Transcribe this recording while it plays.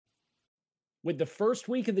With the first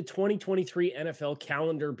week of the 2023 NFL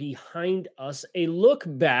calendar behind us, a look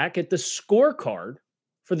back at the scorecard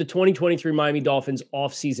for the 2023 Miami Dolphins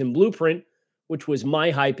offseason blueprint, which was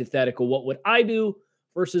my hypothetical what would I do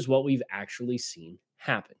versus what we've actually seen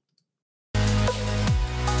happen.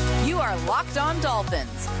 You are Locked On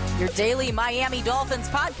Dolphins, your daily Miami Dolphins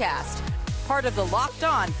podcast, part of the Locked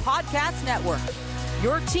On Podcast Network,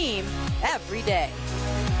 your team every day.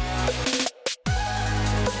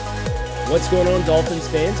 What's going on, Dolphins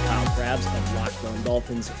fans? Kyle Krabs of Locked On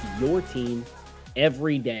Dolphins, your team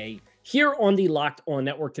every day. Here on the Locked On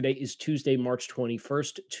Network, today is Tuesday, March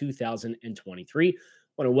 21st, 2023. I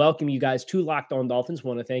want to welcome you guys to Locked On Dolphins. I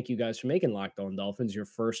want to thank you guys for making Locked On Dolphins your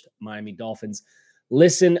first Miami Dolphins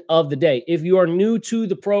listen of the day. If you are new to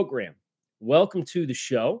the program, welcome to the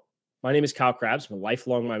show. My name is Kyle Krabs. I'm a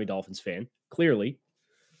lifelong Miami Dolphins fan. Clearly.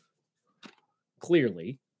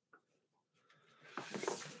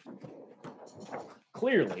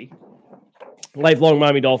 Lifelong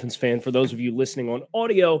Miami Dolphins fan. For those of you listening on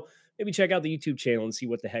audio, maybe check out the YouTube channel and see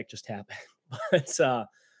what the heck just happened. But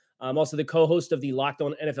I'm also the co-host of the Locked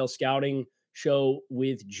On NFL Scouting show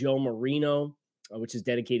with Joe Marino, which is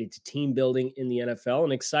dedicated to team building in the NFL,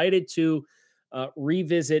 and excited to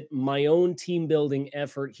revisit my own team building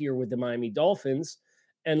effort here with the Miami Dolphins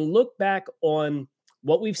and look back on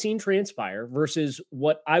what we've seen transpire versus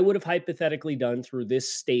what I would have hypothetically done through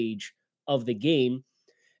this stage of the game.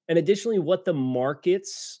 And additionally, what the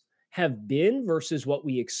markets have been versus what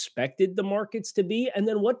we expected the markets to be. And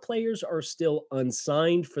then what players are still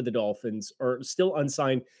unsigned for the Dolphins or still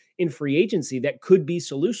unsigned in free agency that could be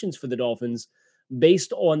solutions for the Dolphins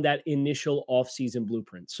based on that initial offseason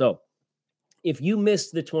blueprint. So if you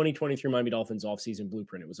missed the 2023 Miami Dolphins offseason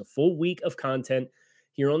blueprint, it was a full week of content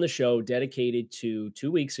here on the show dedicated to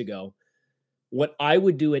 2 weeks ago. What I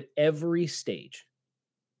would do at every stage: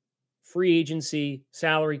 free agency,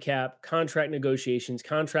 salary cap, contract negotiations,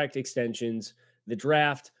 contract extensions, the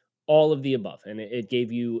draft, all of the above. And it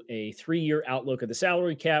gave you a 3-year outlook of the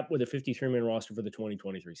salary cap with a 53-man roster for the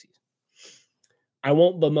 2023 season. I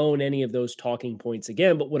won't bemoan any of those talking points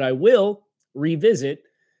again, but what I will revisit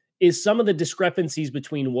is some of the discrepancies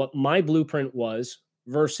between what my blueprint was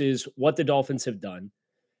versus what the Dolphins have done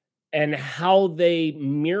and how they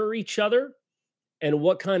mirror each other and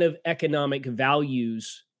what kind of economic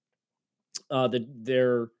values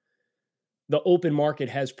the open market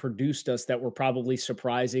has produced us that were probably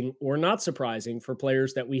surprising or not surprising for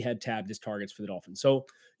players that we had tabbed as targets for the Dolphins. So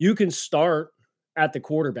you can start at the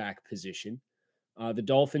quarterback position. The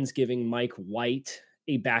Dolphins giving Mike White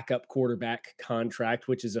a backup quarterback contract,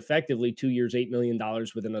 which is effectively 2 years, $8 million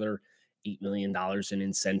with another $8 million in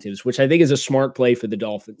incentives, which I think is a smart play for the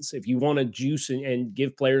Dolphins. If you want to juice and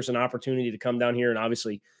give players an opportunity to come down here, and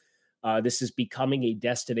obviously this is becoming a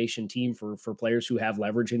destination team for players who have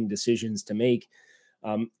leverage and decisions to make.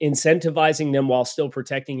 Incentivizing them while still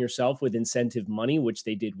protecting yourself with incentive money, which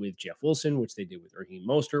they did with Jeff Wilson, which they did with Raheem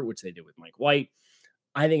Mostert, which they did with Mike White.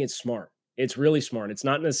 I think it's smart. It's really smart. It's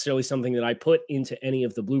not necessarily something that I put into any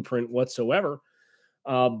of the blueprint whatsoever,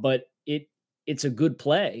 but it's a good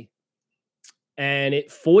play. And it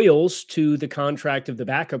foils to the contract of the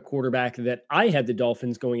backup quarterback that I had the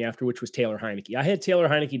Dolphins going after, which was Taylor Heinicke. I had Taylor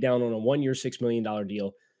Heinicke down on a 1-year, $6 million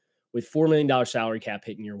deal with $4 million salary cap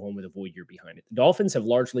hit in year one with a void year behind it. The Dolphins have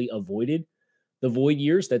largely avoided the void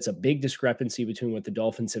years. That's a big discrepancy between what the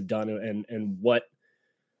Dolphins have done and what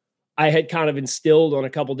I had kind of instilled on a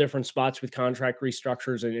couple different spots with contract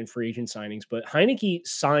restructures and free agent signings. But Heinicke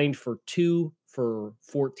signed for 2 for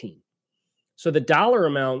 14. So the dollar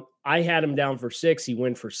amount, I had him down for 6. He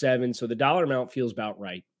went for 7. So the dollar amount feels about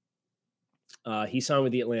right. He signed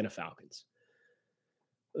with the Atlanta Falcons.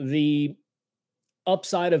 The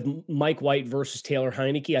upside of Mike White versus Taylor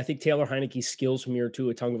Heinicke, I think Taylor Heinicke's skills from year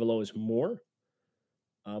 2 at Tagovailoa is more.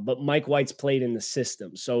 But Mike White's played in the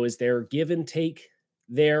system. So is there give and take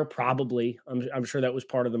there? Probably. I'm sure that was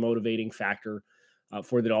part of the motivating factor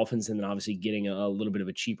for the Dolphins. And then obviously getting a little bit of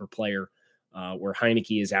a cheaper player where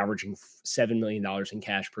Heinicke is averaging $7 million in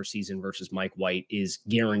cash per season versus Mike White is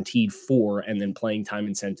guaranteed 4, and then playing time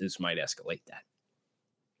incentives might escalate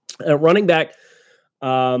that. Running back,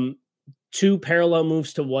 2 parallel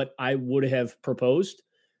moves to what I would have proposed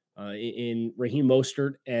in Raheem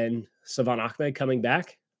Mostert and Savon Ahmed coming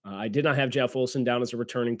back. I did not have Jeff Wilson down as a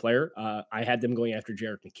returning player. I had them going after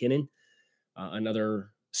Jerick McKinnon,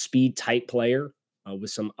 another speed type player.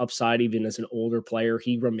 With some upside, even as an older player.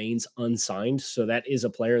 He remains unsigned. So that is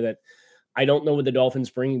a player that I don't know with the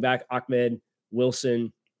Dolphins bringing back Ahmed,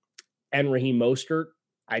 Wilson, and Raheem Mostert.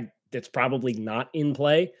 That's probably not in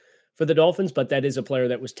play for the Dolphins, but that is a player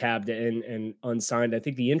that was tabbed and unsigned. I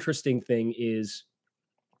think the interesting thing is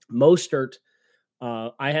Mostert.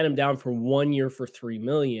 I had him down for 1 year for $3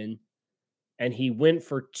 million, and he went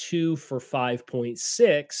for 2 for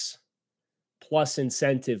 5.6 plus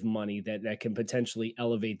incentive money that can potentially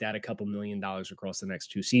elevate that a couple $1,000,000 across the next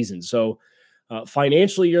 2 seasons. So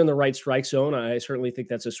financially, you're in the right strike zone. I certainly think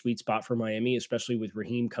that's a sweet spot for Miami, especially with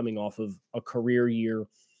Raheem coming off of a career year,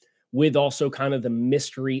 with also kind of the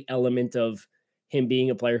mystery element of him being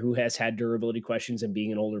a player who has had durability questions and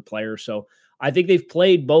being an older player. So I think they've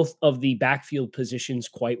played both of the backfield positions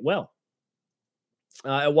quite well.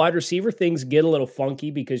 At wide receiver, things get a little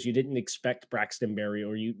funky because you didn't expect Braxton Berrios,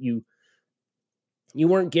 or you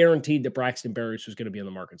weren't guaranteed that Braxton Berrios was going to be on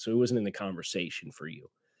the market, so it wasn't in the conversation for you.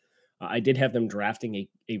 I did have them drafting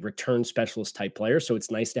a return specialist type player, so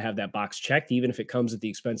it's nice to have that box checked, even if it comes at the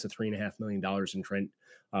expense of $3.5 million in Trent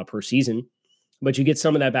per season. But you get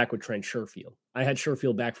some of that back with Trent Sherfield. I had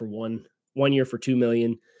Sherfield back for one year for $2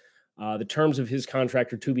 million. The terms of his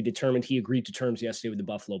contract are to be determined. He agreed to terms yesterday with the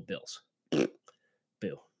Buffalo Bills.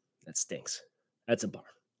 Boo, that stinks. That's a bummer.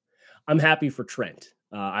 I'm happy for Trent.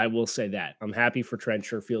 I will say that. I'm happy for Trent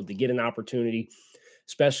Sherfield to get an opportunity,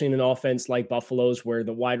 especially in an offense like Buffalo's, where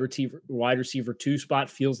the wide receiver 2 spot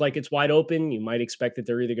feels like it's wide open. You might expect that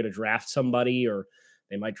they're either going to draft somebody, or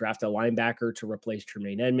they might draft a linebacker to replace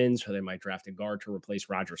Tremaine Edmonds, or they might draft a guard to replace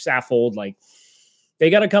Roger Saffold. Like, they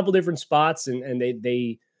got a couple different spots, and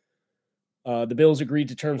the Bills agreed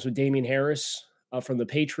to terms with Damian Harris from the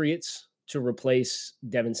Patriots to replace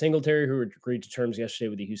Devin Singletary, who agreed to terms yesterday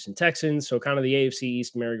with the Houston Texans. So kind of the AFC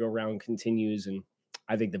East merry-go-round continues, and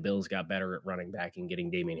I think the Bills got better at running back and getting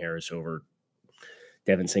Damian Harris over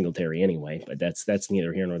Devin Singletary anyway, but that's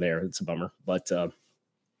neither here nor there. It's a bummer, but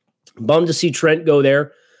bummed to see Trent go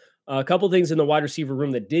there. A couple things in the wide receiver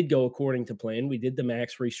room that did go according to plan. We did the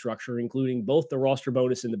max restructure, including both the roster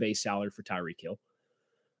bonus and the base salary for Tyreek Hill.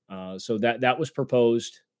 So that was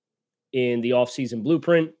proposed in the offseason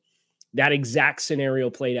blueprint. That exact scenario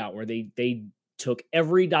played out, where they took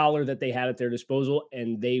every dollar that they had at their disposal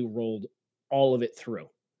and they rolled all of it through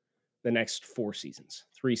the next 3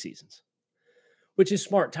 seasons, which is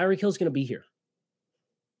smart. Tyreek Hill's going to be here.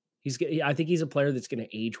 I think he's a player that's going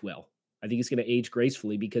to age well. I think he's going to age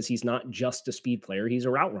gracefully because he's not just a speed player. He's a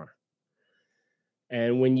route runner.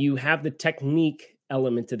 And when you have the technique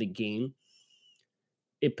element to the game,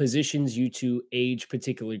 it positions you to age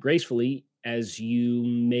particularly gracefully, as you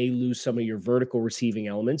may lose some of your vertical receiving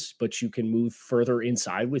elements, but you can move further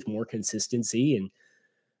inside with more consistency.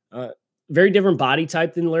 And very different body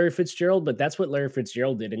type than Larry Fitzgerald, but that's what Larry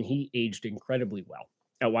Fitzgerald did, and he aged incredibly well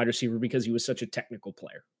at wide receiver because he was such a technical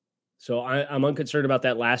player. So I'm unconcerned about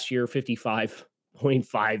that last year,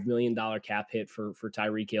 $55.5 million cap hit for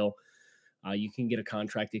Tyreek Hill. You can get a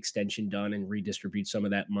contract extension done and redistribute some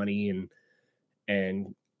of that money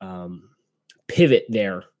and pivot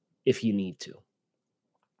there if you need to.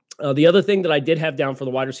 The other thing that I did have down for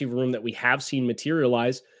the wide receiver room that we have seen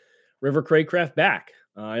materialize, River Craycraft back.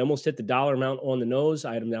 I almost hit the dollar amount on the nose.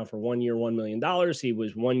 I had him down for 1 year, $1 million. He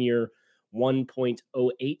was 1 year,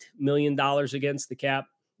 $1.08 million against the cap,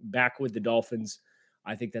 back with the Dolphins.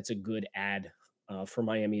 I think that's a good add for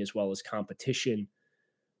Miami, as well as competition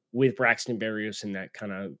with Braxton Berrios in that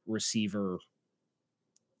kind of receiver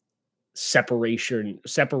separator in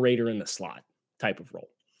the slot type of role.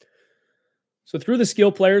 So through the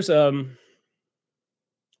skill players,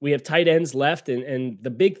 we have tight ends left, and the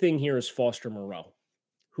big thing here is Foster Moreau,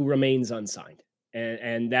 who remains unsigned.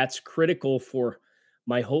 And that's critical for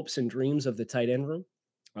my hopes and dreams of the tight end room,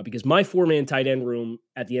 because my 4-man tight end room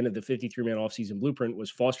at the end of the 53-man offseason blueprint was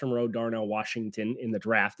Foster Moreau, Darnell Washington in the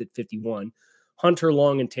draft at 51, Hunter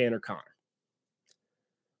Long, and Tanner Conner.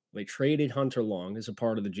 They traded Hunter Long as a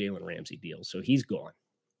part of the Jalen Ramsey deal, so he's gone.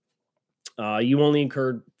 You only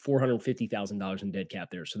incurred $450,000 in dead cap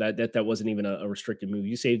there, so that wasn't even a restricted move.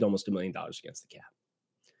 You saved almost $1 million against the cap.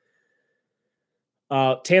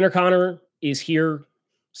 Tanner Conner is here,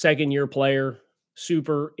 second-year player,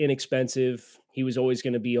 super inexpensive. He was always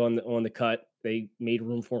going to be on the cut. They made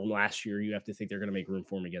room for him last year. You have to think they're going to make room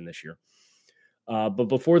for him again this year. But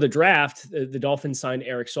before the draft, the Dolphins signed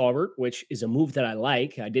Eric Saubert, which is a move that I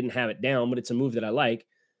like. I didn't have it down, but it's a move that I like.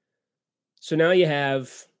 So now you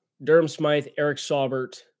have Durham Smythe, Eric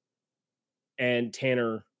Saubert, and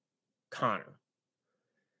Tanner Conner.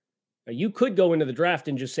 Now, you could go into the draft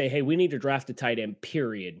and just say, hey, we need to draft a tight end,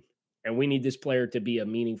 period. And we need this player to be a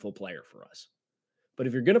meaningful player for us. But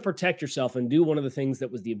if you're going to protect yourself and do one of the things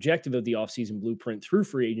that was the objective of the offseason blueprint through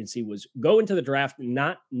free agency, was go into the draft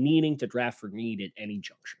not needing to draft for need at any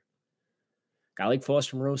juncture. A guy like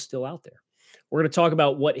Foster Moreau is still out there. We're going to talk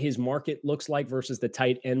about what his market looks like versus the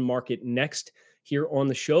tight end market next here on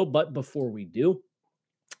the show. But before we do,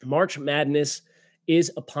 March Madness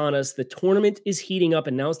is upon us. The tournament is heating up,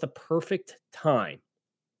 and now is the perfect time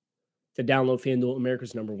to download FanDuel,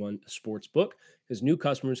 America's #1 sports book, because new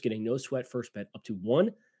customers get a no-sweat first bet up to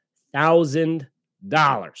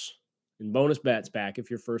 $1,000 in bonus bets back if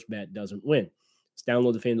your first bet doesn't win. Just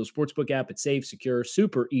download the FanDuel Sportsbook app. It's safe, secure,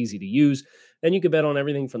 super easy to use. Then you can bet on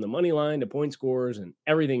everything from the money line to point scores and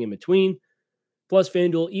everything in between. Plus,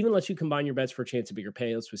 FanDuel even lets you combine your bets for a chance at bigger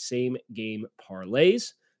payouts with same-game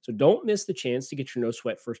parlays. So don't miss the chance to get your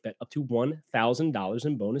no-sweat first bet up to $1,000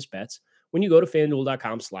 in bonus bets when you go to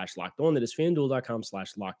FanDuel.com/lockedon. That is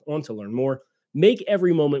FanDuel.com/lockedon to learn more. Make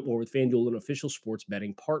every moment more with FanDuel, an official sports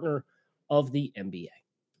betting partner of the NBA.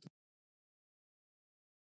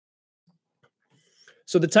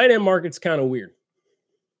 So the tight end market's kind of weird.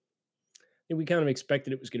 And we kind of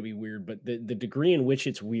expected it was going to be weird, but the degree in which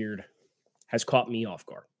it's weird has caught me off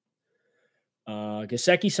guard.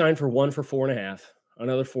 Gesicki signed for 4.5,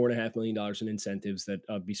 another $4.5 million in incentives that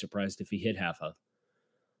I'd be surprised if he hit half of.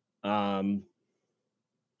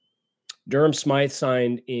 Durham Smythe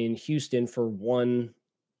signed in Houston for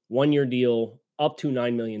one-year deal up to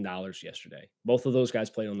 $9 million yesterday. Both of those guys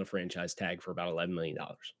played on the franchise tag for about $11 million.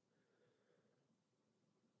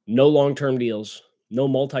 No long-term deals, no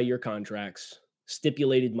multi-year contracts,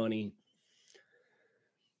 stipulated money,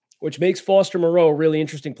 which makes Foster Moreau a really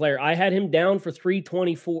interesting player. I had him down for 3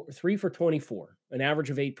 for 24, an average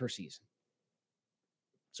of 8 per season.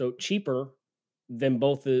 So cheaper than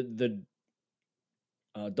both the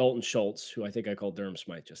Dalton Schultz, who I think I called Durham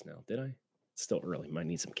Smythe just now. Did I? It's still early. Might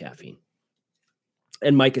need some caffeine.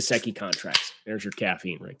 And Mike Gesicki contracts. There's your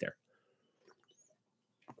caffeine right there.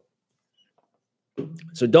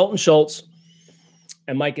 So Dalton Schultz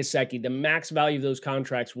and Mike Gesicki, the max value of those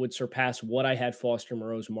contracts would surpass what I had Foster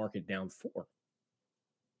Moreau's market down for.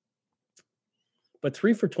 But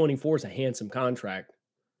 3 for 24 is a handsome contract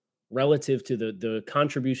relative to the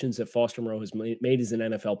contributions that Foster Moreau has made as an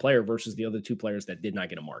NFL player versus the other two players that did not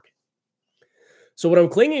get a market. So what I'm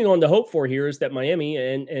clinging on to hope for here is that Miami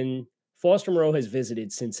and Foster Moreau has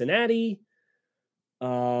visited Cincinnati.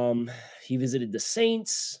 He visited the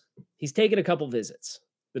Saints. He's taken a couple visits.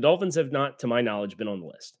 The Dolphins have not, to my knowledge, been on the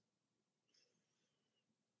list.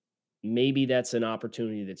 Maybe that's an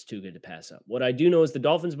opportunity that's too good to pass up. What I do know is the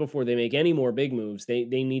Dolphins, before they make any more big moves, they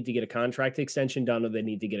need to get a contract extension done, or they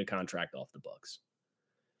need to get a contract off the books.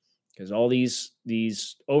 Because all these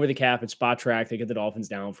over the cap and spot track, they get the Dolphins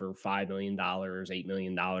down for $5 million, $8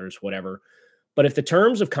 million, whatever. But if the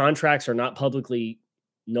terms of contracts are not publicly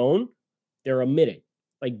known, they're omitted.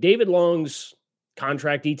 Like David Long's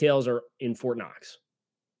contract details are in Fort Knox.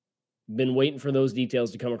 Been waiting for those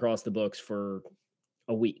details to come across the books for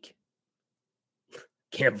a week.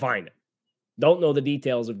 Can't find it. Don't know the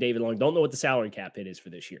details of David Long. Don't know what the salary cap hit is for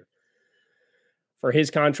this year. For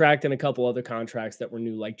his contract and a couple other contracts that were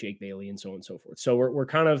new, like Jake Bailey and so on and so forth. So we're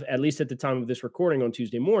kind of, at least at the time of this recording on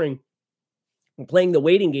Tuesday morning, we're playing the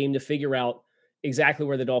waiting game to figure out exactly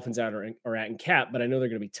where the Dolphins are at in cap, but I know they're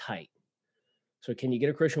going to be tight. So can you get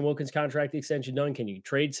a Christian Wilkins contract extension done? Can you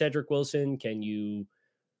trade Cedric Wilson? Can you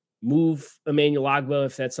move Emmanuel Ogbah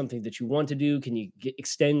if that's something that you want to do? Can you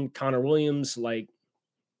extend Connor Williams? Like,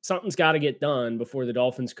 something's got to get done before the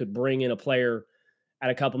Dolphins could bring in a player at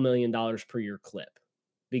a couple $1 million per year clip,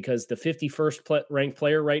 because the 51st ranked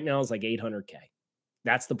player right now is like $800K.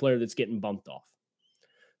 That's the player that's getting bumped off.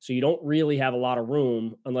 So you don't really have a lot of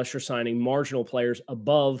room unless you're signing marginal players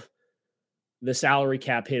above the salary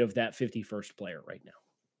cap hit of that 51st player right now.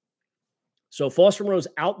 So Foster Moreau's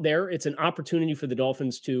out there. It's an opportunity for the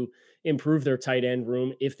Dolphins to improve their tight end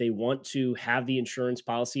room if they want to have the insurance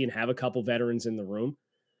policy and have a couple veterans in the room.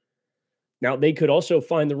 Now, they could also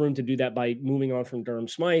find the room to do that by moving on from Durham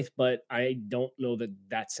Smythe, but I don't know that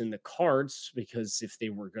that's in the cards, because if they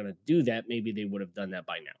were going to do that, maybe they would have done that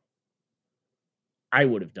by now. I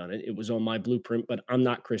would have done it. It was on my blueprint, but I'm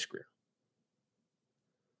not Chris Greer.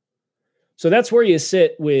 So that's where you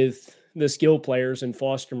sit with the skill players, and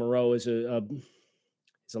Foster Moreau is a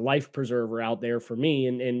life preserver out there for me,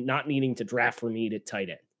 and not needing to draft for need at tight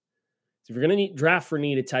end. So if you're going to draft for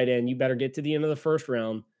need at tight end, you better get to the end of the first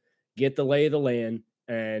round, get the lay of the land,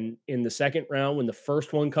 and in the second round, when the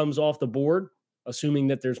first one comes off the board, assuming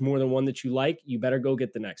that there's more than one that you like, you better go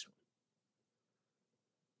get the next one.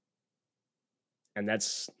 And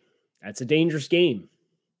that's a dangerous game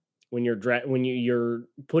when you're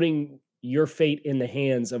putting your fate in the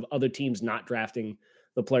hands of other teams not drafting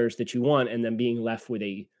the players that you want, and then being left with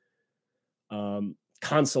a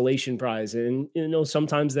consolation prize. And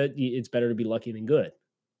sometimes that it's better to be lucky than good.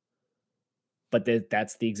 But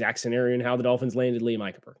that's the exact scenario in how the Dolphins landed Liam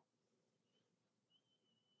Eichenberg.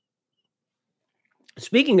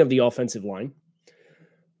 Speaking of the offensive line,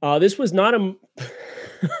 this was not a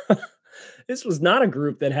this was not a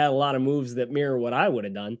group that had a lot of moves that mirror what I would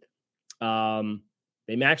have done.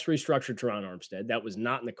 They max restructured Teron Armstead. That was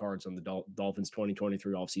not in the cards on the Dolphins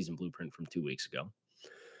 2023 offseason blueprint from 2 weeks ago.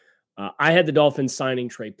 I had the Dolphins signing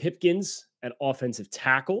Trey Pipkins at offensive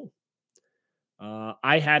tackle.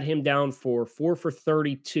 I had him down for 4 for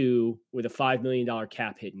 32 with a $5 million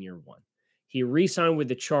cap hit in year one. He re-signed with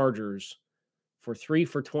the Chargers for 3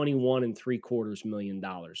 for $21.75 million.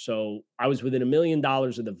 So I was within $1 million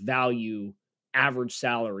of the value average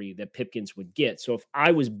salary that Pipkins would get. So if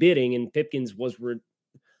I was bidding and Pipkins was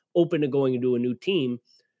open to going into a new team,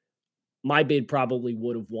 my bid probably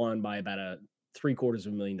would have won by about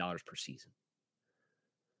 $750,000 per season.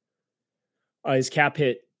 His cap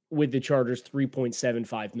hit with the Chargers,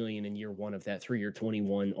 $3.75 million in year one of that 3-year,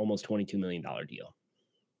 almost $22 million deal.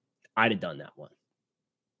 I'd have done that one.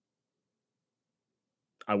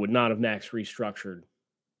 I would not have max restructured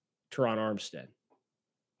Teron Armstead.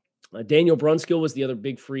 Daniel Brunskill was the other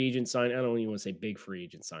big free agent signing. I don't even want to say big free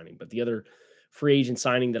agent signing, but the other free agent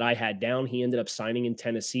signing that I had down, he ended up signing in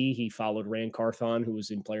Tennessee. He followed Rand Carthon, who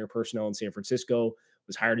was in player personnel in San Francisco,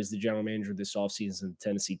 was hired as the general manager this offseason in the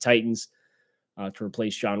Tennessee Titans to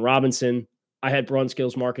replace John Robinson. I had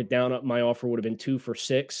Brunskill's market down. My offer would have been 2 for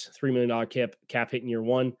 $6, $3 million cap hit in year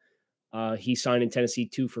one. He signed in Tennessee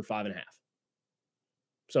 2 for $5.5.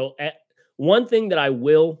 So one thing that I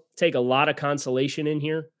will take a lot of consolation in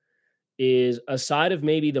here is, aside of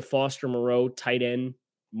maybe the Foster Moreau tight end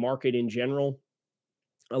market in general,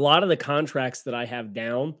 a lot of the contracts that I have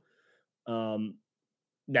down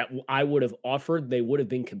that I would have offered, they would have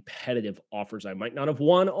been competitive offers. I might not have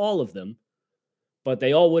won all of them, but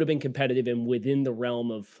they all would have been competitive and within the realm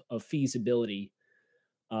of feasibility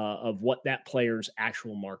of what that player's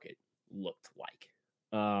actual market looked like.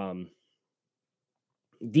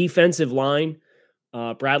 Defensive line,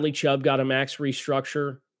 Bradley Chubb got a max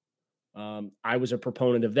restructure. I was a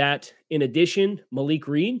proponent of that. In addition, Malik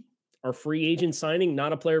Reed, our free agent signing,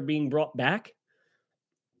 not a player being brought back,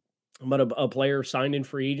 but a player signed in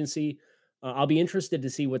free agency. I'll be interested to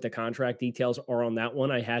see what the contract details are on that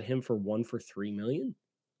one. I had him for 1 for $3 million.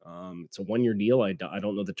 It's a 1-year deal. I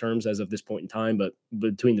don't know the terms as of this point in time, but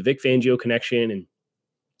between the Vic Fangio connection and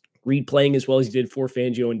Reed playing as well as he did for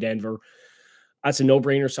Fangio in Denver, that's a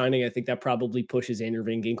no-brainer signing. I think that probably pushes Andrew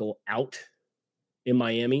Van Ginkel out in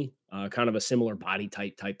Miami. Kind of a similar body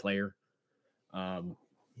type player. A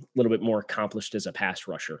little bit more accomplished as a pass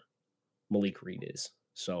rusher, Malik Reed is.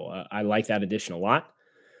 So I like that addition a lot.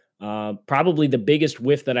 Probably the biggest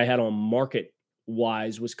whiff that I had on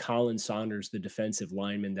market-wise was Colin Saunders, the defensive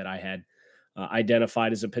lineman that I had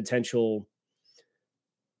identified as a potential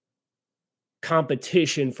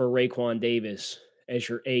competition for Raekwon Davis as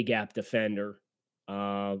your A-gap defender.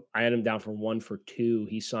 I had him down for 1 for $2.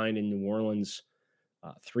 He signed in New Orleans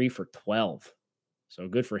 3 for $12. So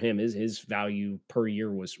good for him. His value per year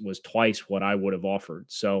was twice what I would have offered.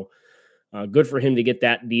 So good for him to get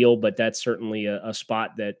that deal, but that's certainly a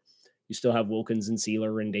spot that you still have Wilkins and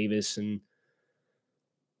Sealer and Davis. And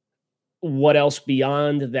what else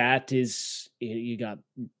beyond that is you got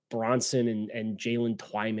Bronson and Jalen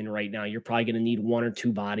Twyman right now. You're probably going to need 1 or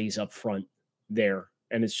 2 bodies up front there.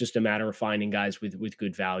 And it's just a matter of finding guys with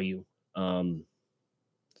good value.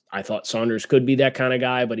 I thought Saunders could be that kind of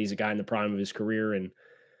guy, but he's a guy in the prime of his career, and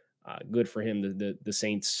good for him. The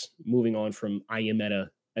Saints moving on from Ayameta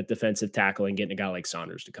at defensive tackle and getting a guy like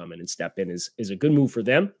Saunders to come in and step in is a good move for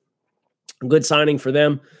them. A good signing for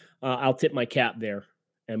them. I'll tip my cap there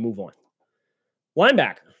and move on.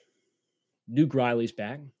 Linebacker. Duke Riley's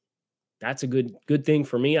back. That's a good thing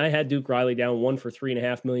for me. I had Duke Riley down 1 for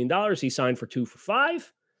 $3.5 million. He signed for 2 for $5. A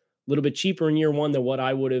little bit cheaper in year one than what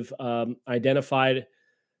I would have identified.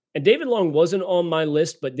 And David Long wasn't on my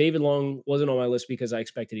list, but David Long wasn't on my list because I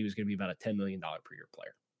expected he was going to be about a $10 million per year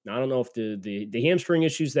player. Now, I don't know if the hamstring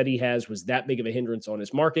issues that he has was that big of a hindrance on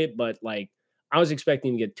his market, but I was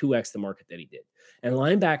expecting to get 2x the market that he did. And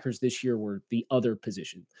linebackers this year were the other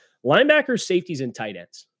position. Linebackers, safeties, and tight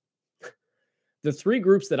ends. The 3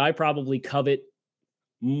 groups that I probably covet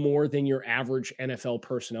more than your average NFL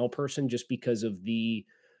personnel person, just because of the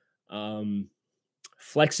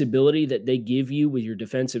flexibility that they give you with your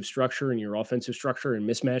defensive structure and your offensive structure and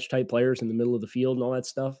mismatch type players in the middle of the field and all that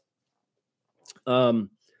stuff.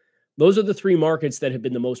 Those are the 3 markets that have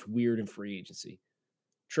been the most weird in free agency.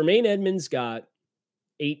 Tremaine Edmonds got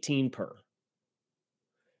 18 per.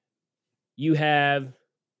 You have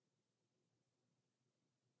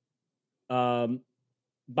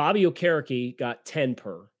Bobby Okereke got 10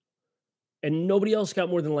 per, and nobody else got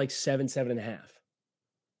more than like 7.5.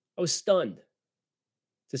 I was stunned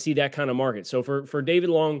to see that kind of market. So for David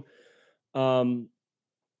Long, um,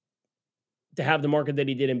 to have the market that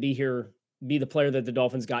he did and be the player that the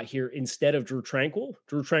Dolphins got here instead of Drew Tranquill.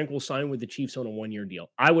 Drew Tranquill signed with the Chiefs on a 1-year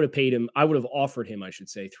deal. I would have paid him. I would have offered him, I should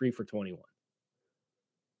say, 3 for 21.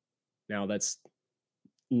 Now that's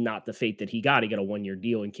not the fate that he got. He got a 1-year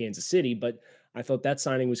deal in Kansas City, but I thought that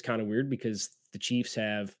signing was kind of weird because the Chiefs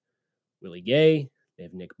have Willie Gay, they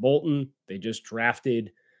have Nick Bolton, they just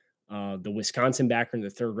drafted the Wisconsin backer in the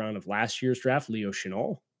 3rd round of last year's draft, Leo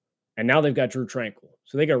Chenal, and now they've got Drew Tranquill.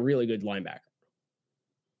 So they got a really good linebacker.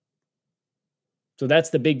 So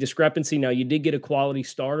that's the big discrepancy. Now, you did get a quality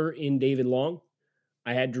starter in David Long.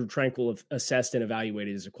 I had Drew Tranquill assessed and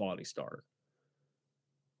evaluated as a quality starter.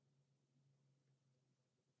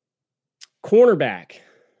 Cornerback.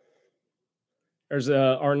 There's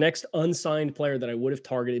our next unsigned player that I would have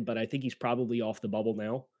targeted, but I think he's probably off the bubble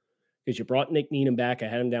now because you brought Nick Needham back. I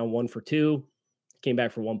had him down 1 for 2, came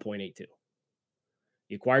back for 1.82.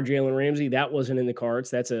 You acquired Jalen Ramsey. That wasn't in the cards.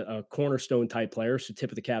 That's a cornerstone type player. So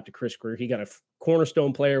tip of the cap to Chris Greer. He got a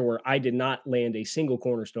cornerstone player where I did not land a single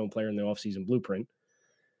cornerstone player in the offseason blueprint.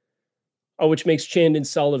 Which makes Chandon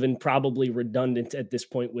Sullivan probably redundant at this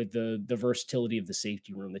point with the versatility of the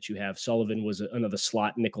safety room that you have. Sullivan was another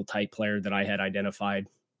slot nickel type player that I had identified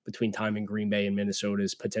between time in Green Bay and Minnesota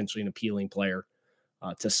as potentially an appealing player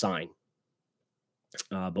to sign.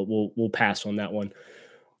 But we'll pass on that one.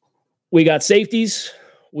 We got safeties.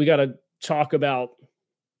 We got to talk about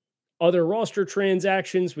other roster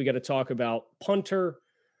transactions. We got to talk about punter.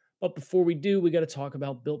 But before we do, we got to talk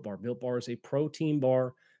about Built Bar. Built Bar is a protein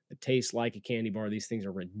bar that tastes like a candy bar. These things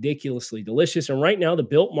are ridiculously delicious. And right now, the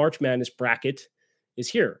Built March Madness bracket is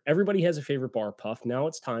here. Everybody has a favorite bar puff. Now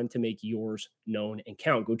it's time to make yours known and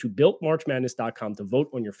count. Go to builtmarchmadness.com to vote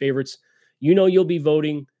on your favorites. You know you'll be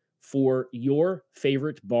voting for your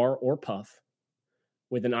favorite bar or puff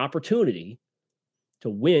with an opportunity to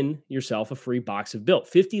win yourself a free box of Built.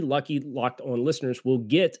 50 lucky Locked On listeners will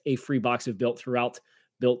get a free box of Built throughout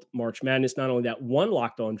Built March Madness. Not only that, one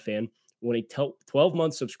Locked On fan won a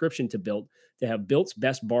 12-month subscription to Built to have Built's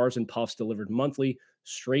best bars and puffs delivered monthly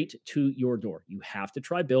straight to your door. You have to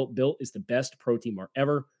try Built. Built is the best protein bar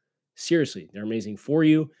ever. Seriously, they're amazing for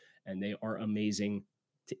you, and they are amazing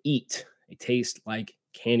to eat. They taste like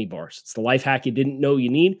candy bars. It's the life hack you didn't know you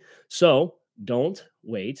need. So don't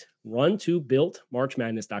wait. Run to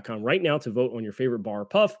builtmarchmadness.com right now to vote on your favorite bar or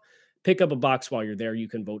puff. Pick up a box while you're there. You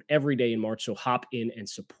can vote every day in March, so hop in and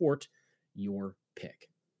support your pick.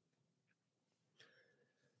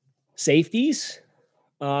 Safeties.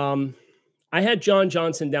 I had John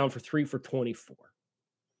Johnson down for 3 for 24.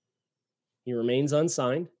 He remains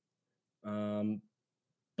unsigned. But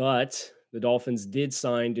the Dolphins did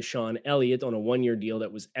sign Deshaun Elliott on a 1-year deal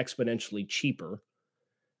that was exponentially cheaper.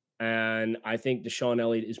 And I think Deshaun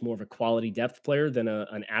Elliott is more of a quality depth player than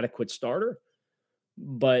an adequate starter.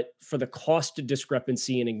 But for the cost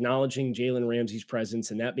discrepancy and acknowledging Jalen Ramsey's presence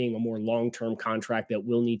and that being a more long-term contract that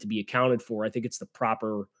will need to be accounted for, I think it's the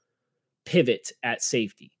proper pivot at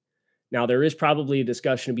safety. Now, there is probably a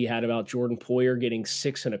discussion to be had about Jordan Poyer getting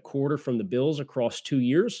 6.25 from the Bills across 2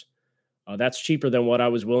 years. That's cheaper than what I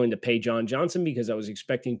was willing to pay John Johnson because I was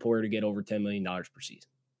expecting Poyer to get over $10 million per season.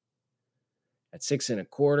 At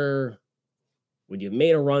 6.25, would you have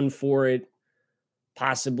made a run for it?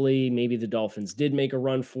 Possibly. Maybe the Dolphins did make a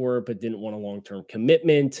run for it, but didn't want a long-term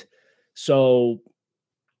commitment. So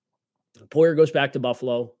Poyer goes back to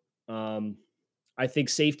Buffalo. I think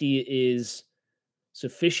safety is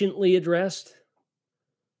sufficiently addressed,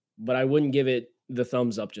 but I wouldn't give it the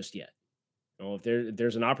thumbs up just yet. You know, if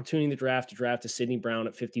there's an opportunity in the draft to draft a Sidney Brown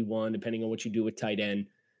at 51, depending on what you do with tight end,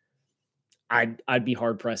 I'd be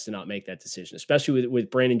hard pressed to not make that decision, especially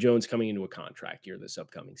with Brandon Jones coming into a contract year this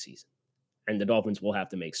upcoming season. And the Dolphins will have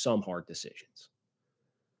to make some hard decisions.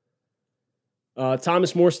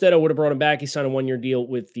 Thomas Morstead, I would have brought him back. He signed a 1-year deal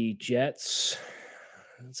with the Jets.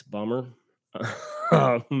 That's a bummer.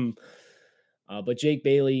 But Jake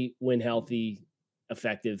Bailey, when healthy,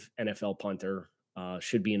 effective NFL punter,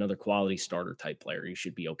 should be another quality starter type player. He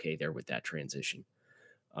should be okay there with that transition.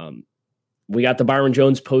 We got the Byron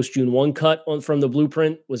Jones post-June 1 cut from the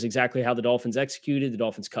blueprint, was exactly how the Dolphins executed. The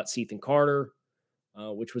Dolphins cut Ethan Carter,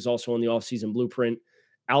 which was also on the offseason blueprint.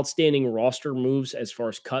 Outstanding roster moves as far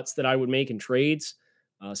as cuts that I would make in trades.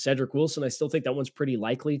 Cedric Wilson, I still think that one's pretty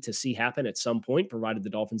likely to see happen at some point, provided the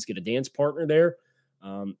Dolphins get a dance partner there.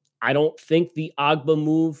 I don't think the Agba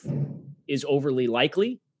move is overly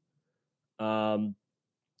likely. Keon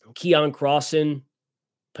Crossan,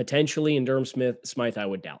 potentially, and Durham Smythe, I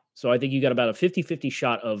would doubt. So I think you got about a 50-50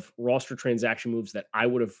 shot of roster transaction moves that I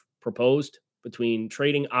would have proposed between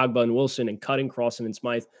trading Agba and Wilson and cutting Crossan and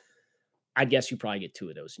Smythe. I guess you probably get 2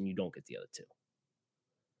 of those and you don't get the other 2.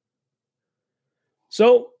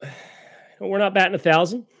 So we're not batting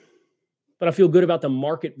 1,000, but I feel good about the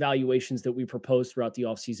market valuations that we proposed throughout the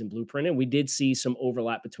offseason blueprint. And we did see some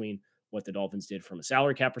overlap between what the Dolphins did from a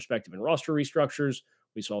salary cap perspective and roster restructures.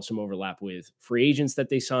 We saw some overlap with free agents that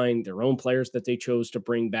they signed, their own players that they chose to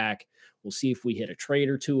bring back. We'll see if we hit a trade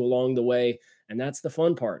or 2 along the way. And that's the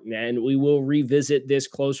fun part. And we will revisit this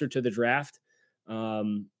closer to the draft.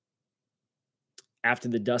 After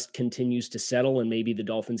the dust continues to settle and maybe the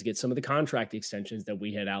Dolphins get some of the contract extensions that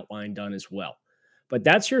we had outlined done as well. But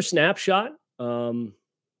that's your snapshot of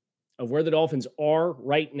where the Dolphins are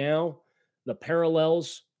right now, the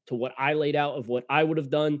parallels to what I laid out of what I would have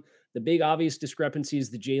done. The big obvious discrepancy is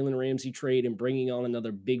the Jalen Ramsey trade and bringing on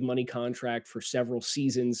another big money contract for several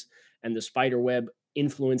seasons, and the spiderweb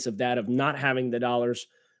influence of that, of not having the dollars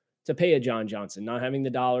to pay a John Johnson, not having the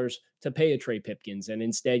dollars to pay a Trey Pipkins. And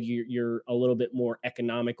instead you're a little bit more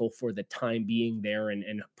economical for the time being there,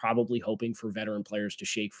 and probably hoping for veteran players to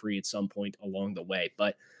shake free at some point along the way.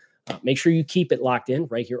 But make sure you keep it locked in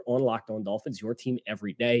right here on Locked On Dolphins, your team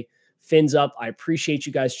every day. Fins up. I appreciate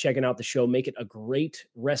you guys checking out the show. Make it a great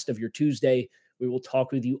rest of your Tuesday. We will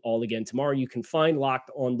talk with you all again tomorrow. You can find Locked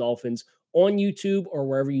On Dolphins on YouTube or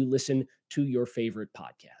wherever you listen to your favorite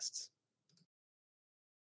podcasts.